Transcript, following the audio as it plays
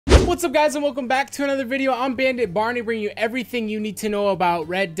What's up, guys, and welcome back to another video. I'm Bandit Barney, bringing you everything you need to know about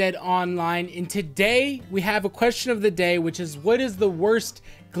Red Dead Online. And today we have a question of the day, which is, what is the worst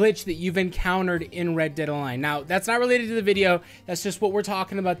glitch that you've encountered in Red Dead Online? Now, that's not related to the video. That's just what we're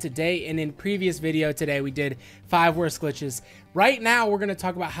talking about today. And in previous video today, we did 5 worst glitches. Right now, we're going to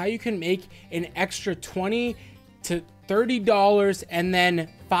talk about how you can make an extra $20 to $30 and then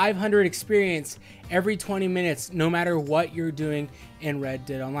 500 experience every 20 minutes, no matter what you're doing in Red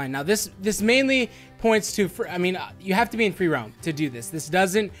Dead Online. Now, this mainly points to, you have to be in free roam to do this. This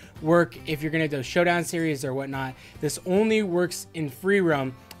doesn't work if you're gonna do a showdown series or whatnot. This only works in free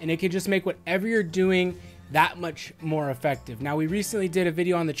roam, and it can just make whatever you're doing that much more effective. Now, we recently did a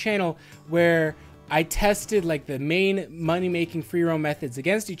video on the channel where I tested like the main money-making free roam methods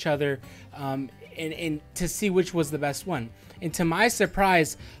against each other, and to see which was the best one. And to my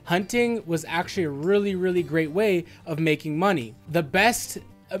surprise, hunting was actually a really great way of making money. The best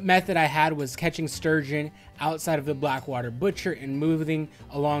method I had was catching sturgeon outside of the Blackwater Butcher and moving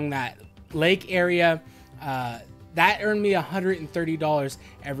along that lake area. That earned me $130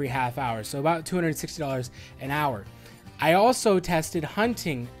 every half hour, so about $260 an hour. I also tested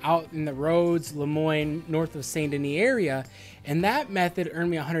hunting out in the roads, Lemoyne, north of Saint Denis area, and that method earned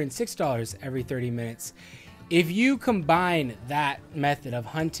me $106 every 30 minutes. If you combine that method of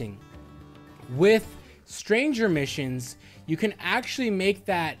hunting with stranger missions, you can actually make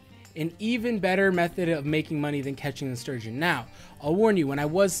that an even better method of making money than catching the sturgeon. Now, I'll warn you, when I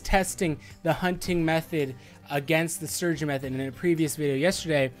was testing the hunting method against the sturgeon method in a previous video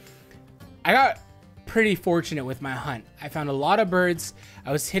yesterday, I got pretty fortunate with my hunt. I found a lot of birds.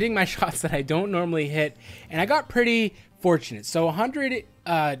 I was hitting my shots that I don't normally hit, and I got pretty fortunate. So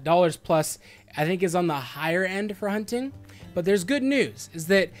 $100 plus, I think, is on the higher end for hunting. But there's good news, is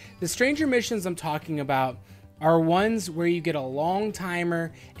that the stranger missions I'm talking about are ones where you get a long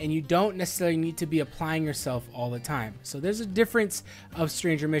timer and you don't necessarily need to be applying yourself all the time. So there's a difference of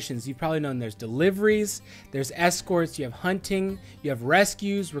stranger missions. You've probably known there's deliveries, there's escorts, you have hunting, you have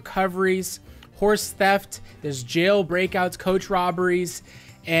rescues, recoveries, horse theft, there's jail breakouts, coach robberies,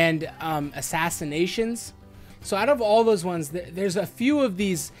 and assassinations. So out of all those ones, there's a few of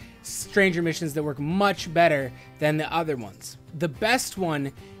these stranger missions that work much better than the other ones. The best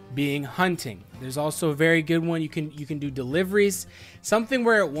one being hunting. There's also a very good one. You can do deliveries. Something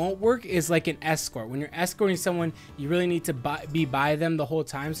where it won't work is like an escort. When you're escorting someone, you really need to be by them the whole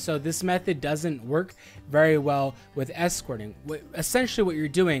time. So this method doesn't work very well with escorting. Essentially what you're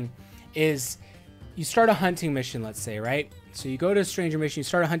doing is you start a hunting mission, let's say, right? So you go to a stranger mission, you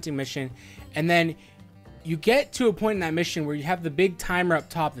start a hunting mission, and then you get to a point in that mission where you have the big timer up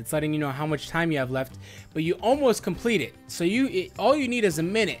top that's letting you know how much time you have left, but you almost complete it. So all you need is a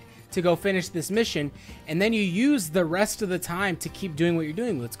minute to go finish this mission, and then you use the rest of the time to keep doing what you're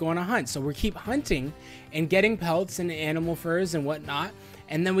doing. Let's go on a hunt. So we keep hunting and getting pelts and animal furs and whatnot,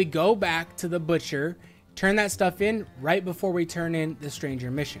 and then we go back to the butcher, turn that stuff in right before we turn in the stranger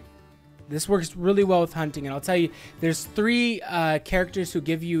mission. This works really well with hunting, and I'll tell you, there's 3 characters who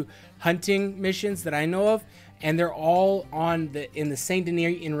give you hunting missions that I know of, and they're all in the Saint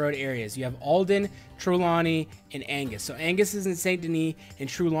Denis inroad areas. You have Alden, Trelawney, and Angus. So Angus is in Saint Denis, and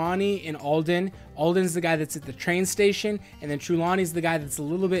Trelawney in Alden. Alden's the guy that's at the train station, and then Trelawney's the guy that's a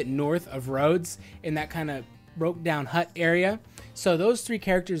little bit north of Rhodes in that kind of broke down hut area. So those 3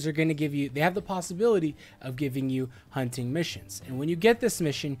 characters are going to give you, they have the possibility of giving you hunting missions. And when you get this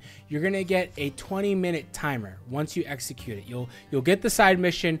mission, you're going to get a 20-minute timer once you execute it. You'll get the side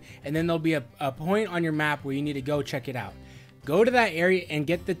mission, and then there'll be a point on your map where you need to go check it out. Go to that area and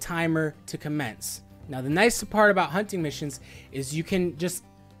get the timer to commence. Now, the nice part about hunting missions is you can just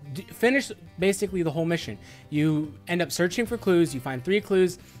finish basically the whole mission. You end up searching for clues, you find 3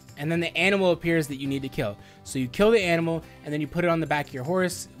 clues, and then the animal appears that you need to kill. So you kill the animal, and then you put it on the back of your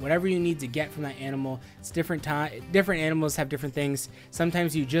horse. Whatever you need to get from that animal, it's different animals have different things.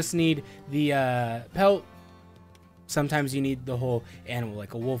 Sometimes you just need the pelt. Sometimes you need the whole animal,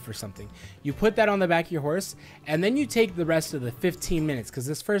 like a wolf or something. You put that on the back of your horse, and then you take the rest of the 15 minutes, because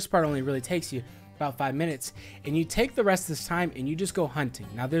this first part only really takes you about 5 minutes, and you take the rest of this time and you just go hunting.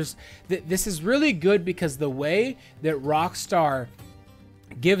 Now, this is really good because the way that Rockstar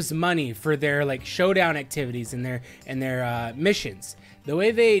gives money for their like showdown activities and their missions, the way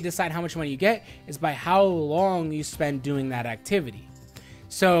they decide how much money you get is by how long you spend doing that activity.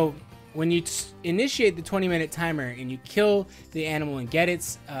 So when you initiate the 20-minute timer and you kill the animal and get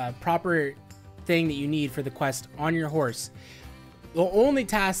its proper thing that you need for the quest on your horse, the only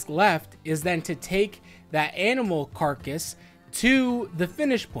task left is then to take that animal carcass to the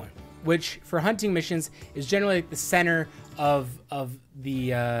finish point. which for hunting missions is generally like the center of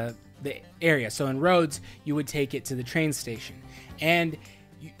the area. So in roads, you would take it to the train station,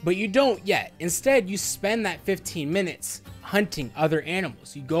 but you don't yet. Instead, you spend that 15 minutes hunting other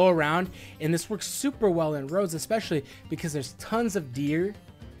animals. You go around, and this works super well in roads, especially because there's tons of deer.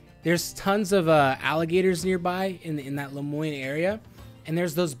 There's tons of alligators nearby in that Lemoyne area, and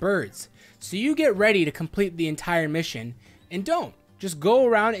there's those birds. So you get ready to complete the entire mission, and don't. Just go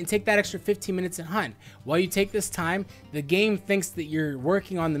around and take that extra 15 minutes and hunt. While you take this time, the game thinks that you're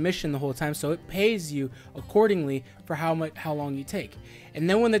working on the mission the whole time, so it pays you accordingly for how long you take. And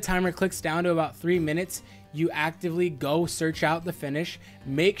then when the timer clicks down to about 3 minutes, you actively go search out the finish.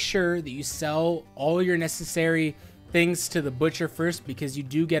 Make sure that you sell all your necessary things to the butcher first, because you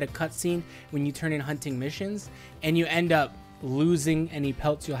do get a cutscene when you turn in hunting missions, and you end up losing any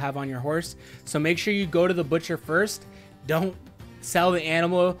pelts you'll have on your horse. So make sure you go to the butcher first. Don't sell the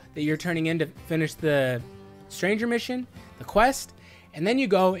animal that you're turning in to finish the stranger mission, the quest, and then you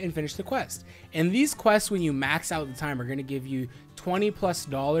go and finish the quest. And these quests, when you max out the time, are going to give you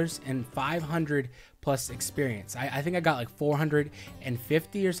 $20+ and 500 plus experience. I think I got like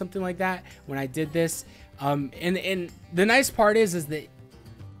 450 or something like that when I did this. And the nice part is that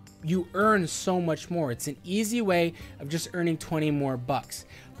you earn so much more. It's an easy way of just earning 20 more bucks.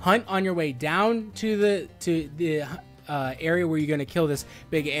 Hunt on your way down to the area where you're going to kill this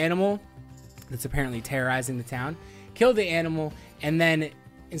big animal that's apparently terrorizing the town. Kill the animal, and then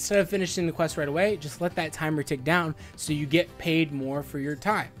instead of finishing the quest right away, just let that timer tick down so you get paid more for your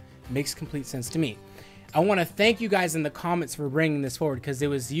time. Makes complete sense to me. I want to thank you guys in the comments for bringing this forward, because it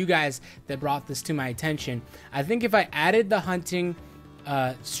was you guys that brought this to my attention. I think if I added the hunting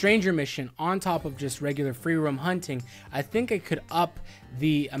stranger mission on top of just regular free roam hunting, I think I could up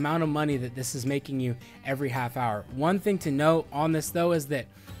the amount of money that this is making you every half hour. One thing to note on this though is that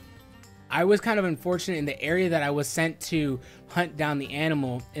I was kind of unfortunate in the area that I was sent to hunt down the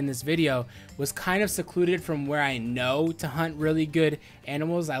animal in this video was kind of secluded from where I know to hunt really good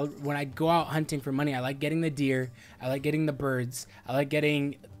animals. When I go out hunting for money, I like getting the deer, I like getting the birds, I like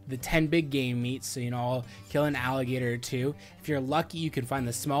getting the 10 big game meats, so I'll kill an alligator or two. If you're lucky, you can find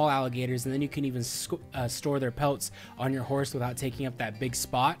the small alligators, and then you can even store their pelts on your horse without taking up that big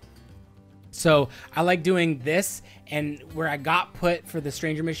spot. So I like doing this, and where I got put for the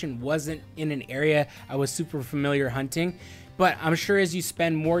stranger mission wasn't in an area I was super familiar hunting, but I'm sure as you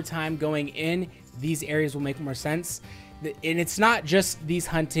spend more time going in, these areas will make more sense. And it's not just these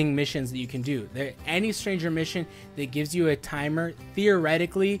hunting missions that you can do. Any stranger mission that gives you a timer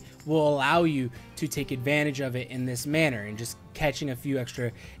theoretically will allow you to take advantage of it in this manner, and just catching a few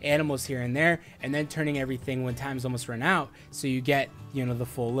extra animals here and there, and then turning everything when time's almost run out so you get the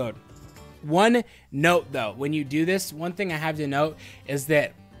full load. One note though, when you do this, one thing I have to note is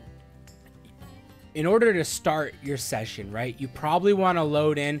that in order to start your session, right, you probably want to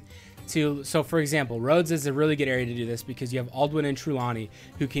load in to, so for example, Rhodes is a really good area to do this because you have Aldwin and Trelawney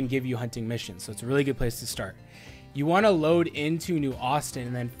who can give you hunting missions, so it's a really good place to start. You want to load into New Austin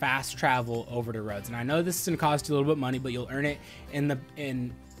and then fast travel over to Rhodes. And I know this is going to cost you a little bit of money, but you'll earn it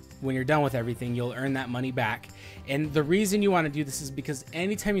when you're done with everything. You'll earn that money back. And the reason you want to do this is because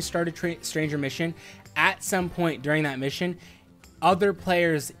anytime you start a stranger mission, at some point during that mission, other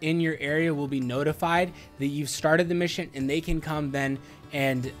players in your area will be notified that you've started the mission, and they can come then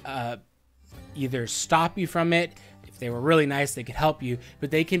and either stop you from it. If they were really nice, they could help you,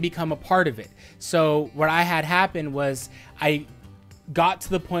 but they can become a part of it. So what I had happen was I got to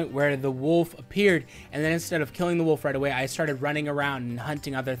the point where the wolf appeared, and then instead of killing the wolf right away, I started running around and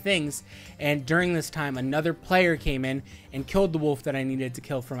hunting other things. And during this time, another player came in and killed the wolf that I needed to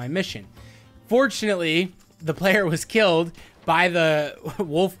kill for my mission. Fortunately, the player was killed by the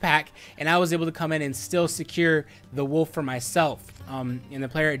wolf pack, and I was able to come in and still secure the wolf for myself. And the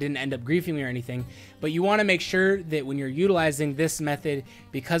player didn't end up griefing me or anything. But you want to make sure that when you're utilizing this method,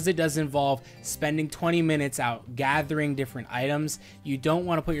 because it does involve spending 20 minutes out gathering different items, you don't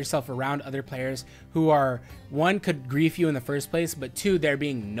want to put yourself around other players who are, one, could grief you in the first place, but two, they're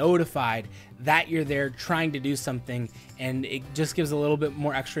being notified that you're there trying to do something, and it just gives a little bit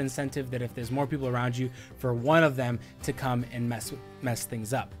more extra incentive that if there's more people around you, for one of them to come and mess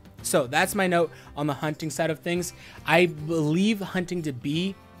things up. So that's my note on the hunting side of things. I believe the hunting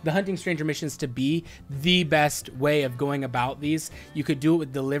stranger missions to be the best way of going about these. You could do it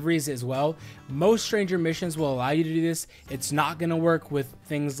with deliveries as well. Most stranger missions will allow you to do this. It's not going to work with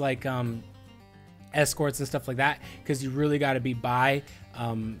things like escorts and stuff like that, because you really got to be by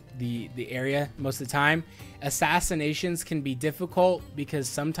the area most of the time. Assassinations can be difficult because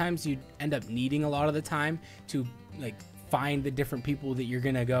sometimes you end up needing a lot of the time to find the different people that you're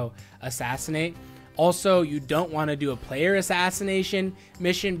gonna go assassinate. Also, you don't want to do a player assassination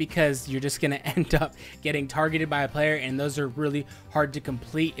mission because you're just going to end up getting targeted by a player, and those are really hard to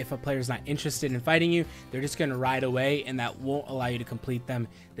complete. If a player is not interested in fighting you, they're just going to ride away, and that won't allow you to complete them.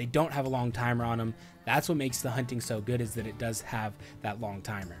 They don't have a long timer on them. That's what makes the hunting so good, is that it does have that long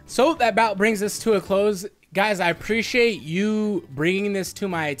timer. So that about brings us to a close. Guys, I appreciate you bringing this to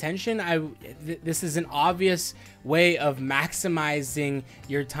my attention. This is an obvious way of maximizing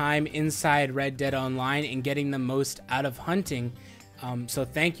your time inside Red Dead Online and getting the most out of hunting. So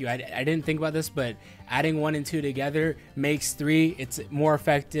thank you. I didn't think about this, but adding 1 and 2 together makes 3. It's more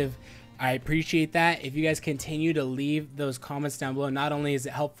effective. I appreciate that. If you guys continue to leave those comments down below, not only is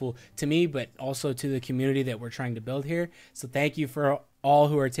it helpful to me, but also to the community that we're trying to build here. So thank you for all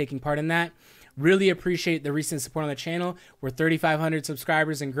who are taking part in that. Really appreciate the recent support on the channel. We're 3,500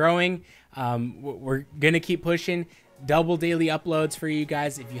 subscribers and growing. We're going to keep pushing. Double daily uploads for you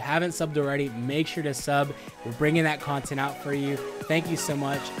guys. If you haven't subbed already, make sure to sub. We're bringing that content out for you. Thank you so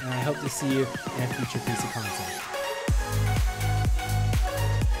much, and I hope to see you in a future piece of content.